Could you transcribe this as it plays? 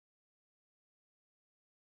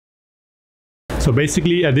So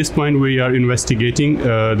basically, at this point, we are investigating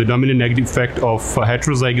the dominant negative effect of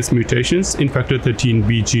heterozygous mutations in factor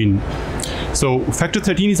XIIIB gene. So factor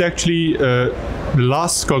XIII is actually the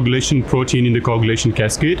last coagulation protein in the coagulation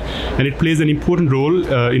cascade, and it plays an important role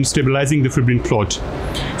in stabilizing the fibrin clot.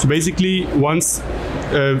 So basically, once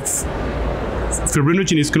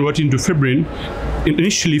fibrinogen is converted into fibrin,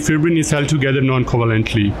 initially fibrin is held together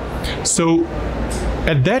non-covalently. So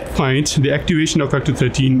at that point, the activation of factor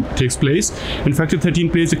XIII takes place, and factor XIII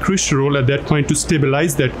plays a crucial role at that point to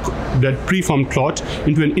stabilize that preformed clot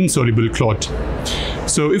into an insoluble clot.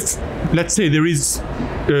 So if, let's say, there is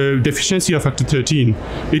deficiency of factor XIII,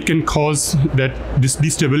 it can cause this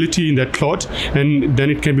destability in that clot, and then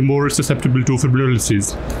it can be more susceptible to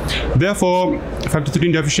fibrinolysis. Therefore, factor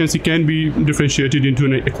XIII deficiency can be differentiated into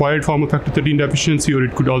an acquired form of factor XIII deficiency, or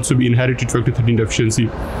it could also be inherited factor XIII deficiency.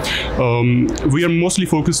 We are mostly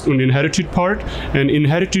focused on the inherited part, and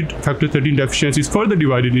inherited factor XIII deficiency is further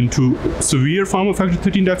divided into severe form of factor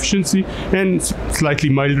XIII deficiency and slightly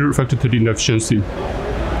milder factor XIII deficiency.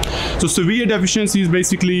 So severe deficiency is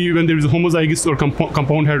basically when there is a homozygous or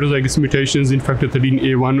compound heterozygous mutations in factor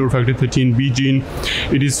XIIIA1 or factor XIIIB gene.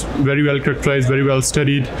 It is very well characterized, very well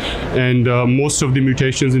studied, and most of the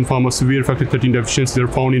mutations in form of severe factor XIII deficiency are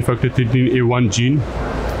found in factor XIIIA1 gene.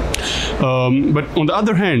 But on the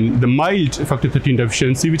other hand, the mild factor XIII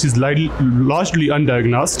deficiency, which is largely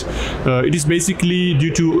undiagnosed, it is basically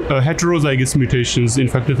due to heterozygous mutations in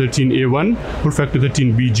factor XIIIA1 or factor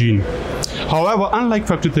XIIIB gene. However, unlike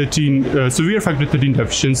factor XIII, severe factor XIII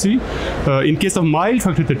deficiency, in case of mild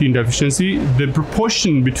factor XIII deficiency, the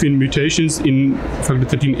proportion between mutations in factor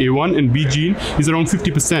XIIIA1 and B gene is around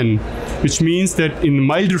 50%, which means that in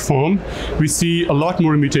milder form, we see a lot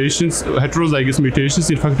more mutations, heterozygous mutations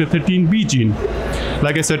in factor XIIIB gene.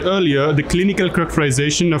 Like I said earlier, the clinical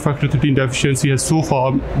characterization of factor XIII deficiency has so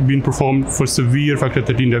far been performed for severe factor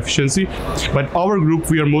XIII deficiency, but our group,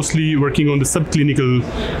 we are mostly working on the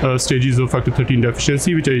subclinical stages of factor XIII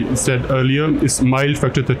deficiency, which I said earlier is mild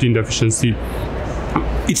factor XIII deficiency.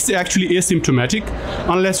 It's actually asymptomatic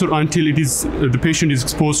unless or until it is the patient is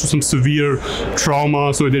exposed to some severe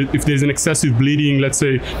trauma. So if there's an excessive bleeding, let's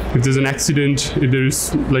say if there's an accident, if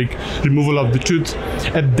there's like removal of the tooth,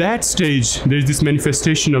 at that stage there's this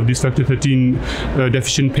manifestation of these factor XIII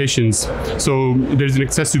deficient patients. So there's an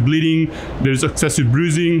excessive bleeding, there's excessive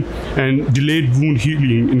bruising, and delayed wound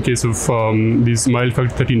healing in case of these mild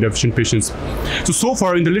factor XIII deficient patients. So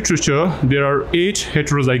far in the literature, there are 8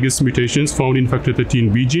 heterozygous mutations found in factor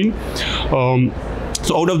XIIIB gene.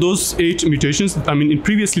 So out of those 8 mutations, I mean,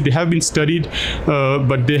 previously they have been studied,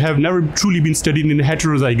 but they have never truly been studied in a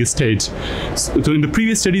heterozygous state. So in the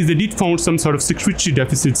previous studies, they did found some sort of secretory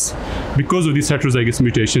deficits because of these heterozygous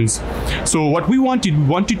mutations. So what we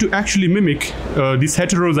wanted to actually mimic this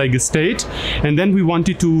heterozygous state, and then we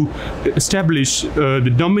wanted to establish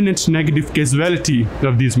the dominant negative causality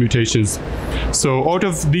of these mutations. So out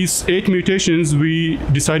of these 8 mutations, we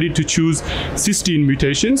decided to choose cysteine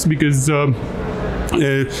mutations because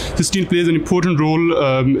cysteine plays an important role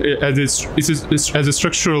as a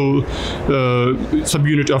structural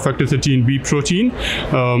subunit of factor XIIIB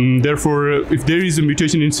protein. Therefore, if there is a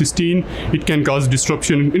mutation in cysteine, it can cause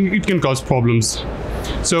disruption and it can cause problems.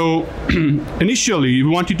 So initially, we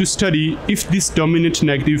wanted to study if this dominant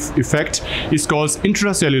negative effect is caused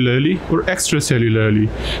intracellularly or extracellularly.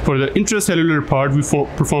 For the intracellular part, we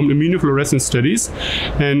performed immunofluorescence studies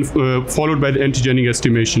and followed by the antigenic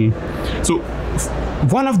estimation. So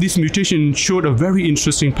one of these mutations showed a very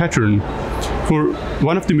interesting pattern. For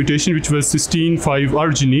one of the mutations, which was cysteine 5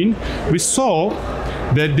 arginine, we saw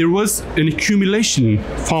that there was an accumulation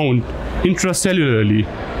found intracellularly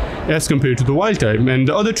as compared to the wild type. And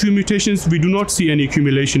the other 2 mutations, we do not see any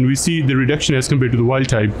accumulation. We see the reduction as compared to the wild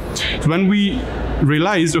type. So when we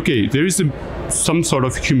realized, okay, there is some sort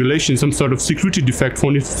of accumulation, some sort of secretory defect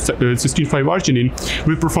found in cysteine 5 arginine,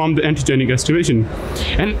 we performed the antigenic estimation.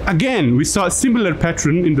 And again, we saw a similar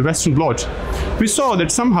pattern in the Western blot. We saw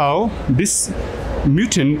that somehow this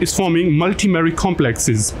mutant is forming multimeric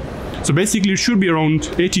complexes. So basically, it should be around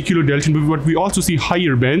 80 kilodalton, but we also see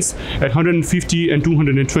higher bands at 150 and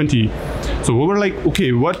 220. So we were like,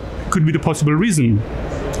 okay, what could be the possible reason?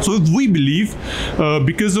 So if we believe,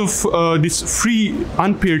 because of this free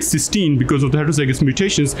unpaired cysteine, because of the heterozygous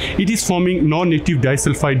mutations, it is forming non-native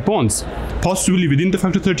disulfide bonds, possibly within the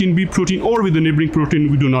factor XIIIB protein or with the neighboring protein,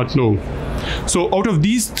 we do not know. So out of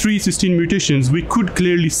these 3 cysteine mutations, we could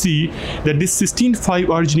clearly see that this cysteine 5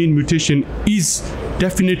 arginine mutation is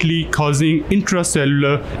definitely causing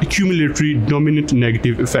intracellular accumulatory dominant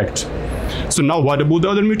negative effect. So now what about the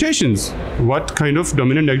other mutations? What kind of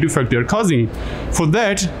dominant negative effect they are causing? For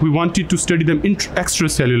that, we wanted to study them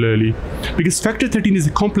extracellularly, because factor 13 is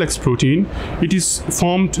a complex protein. It is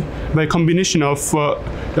formed by a combination of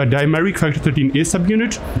a dimeric factor 13A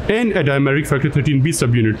subunit and a dimeric factor 13B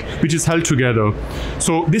subunit, which is held together.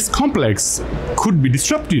 So this complex could be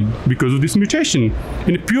disrupted because of this mutation.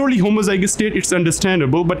 In a purely homozygous state, it's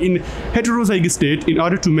understandable, but in heterozygous state, in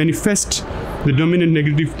order to manifest the dominant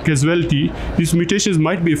negative causality, these mutations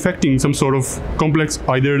might be affecting some sort of complex,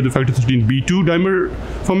 either the factor 13B2 dimer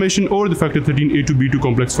formation or the factor 13A2B2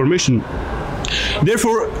 complex formation.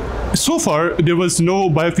 Therefore, so far, there was no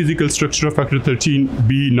biophysical structure of factor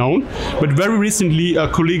 13B known, but very recently, a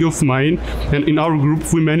colleague of mine and in our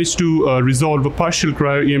group, we managed to resolve a partial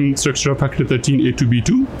cryo-EM structure of factor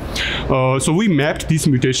 13A2B2. So we mapped these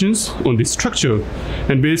mutations on this structure,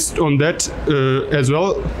 and based on that as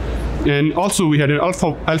well, and also we had an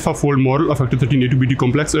alpha-fold model of factor 13A2B2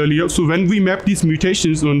 complex earlier. So when we mapped these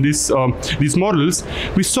mutations on these models,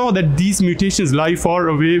 we saw that these mutations lie far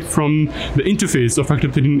away from the interface of factor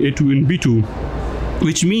 13A2 and B2,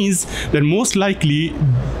 which means that most likely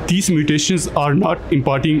these mutations are not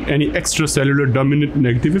imparting any extracellular dominant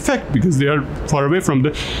negative effect, because they are far away from the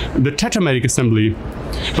tetramer assembly.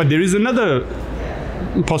 But there is another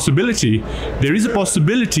possibility. There is a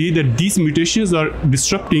possibility that these mutations are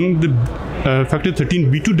disrupting the factor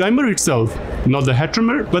 13B2 dimer itself, not the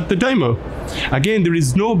heteromer, but the dimer. Again, there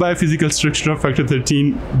is no biophysical structure of factor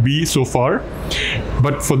 13B so far,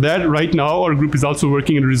 but for that, right now, our group is also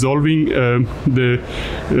working on resolving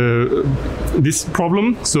this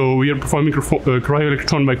problem. So we are performing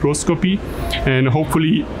cryo-electron microscopy, and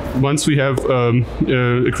hopefully, once we have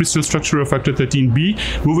a crystal structure of factor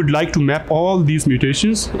 13B, we would like to map all these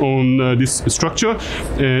mutations on this structure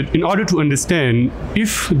in order to understand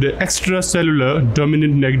if the extracellular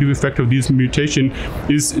dominant negative effect of this mutation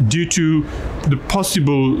is due to the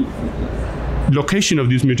possible location of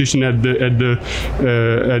this mutation at the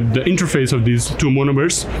interface of these two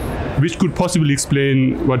monomers, which could possibly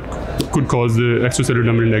explain what could cause the extracellular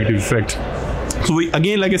dominant negative effect. So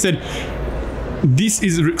again, like I said, this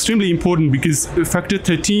is extremely important because factor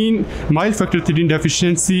 13, mild factor 13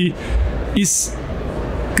 deficiency is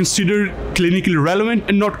considered clinically relevant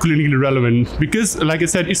and not clinically relevant, because, like I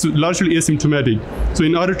said, it's largely asymptomatic. So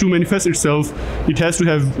in order to manifest itself, it has to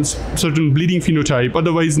have certain bleeding phenotype.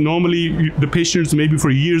 Otherwise, normally the patients, maybe for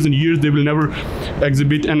years and years, they will never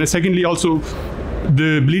exhibit. And secondly, also,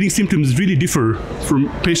 the bleeding symptoms really differ from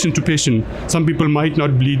patient to patient. Some people might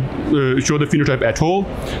not bleed, show the phenotype at all.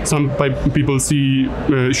 Some people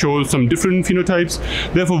show some different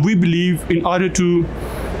phenotypes. Therefore, we believe in order to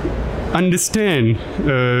understand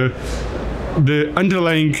the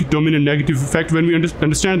underlying dominant negative effect, when we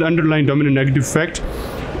understand the underlying dominant negative effect,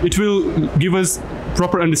 it will give us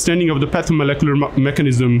proper understanding of the pathomolecular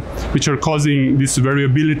mechanism which are causing this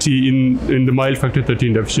variability in the mild factor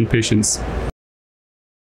 13 deficient patients.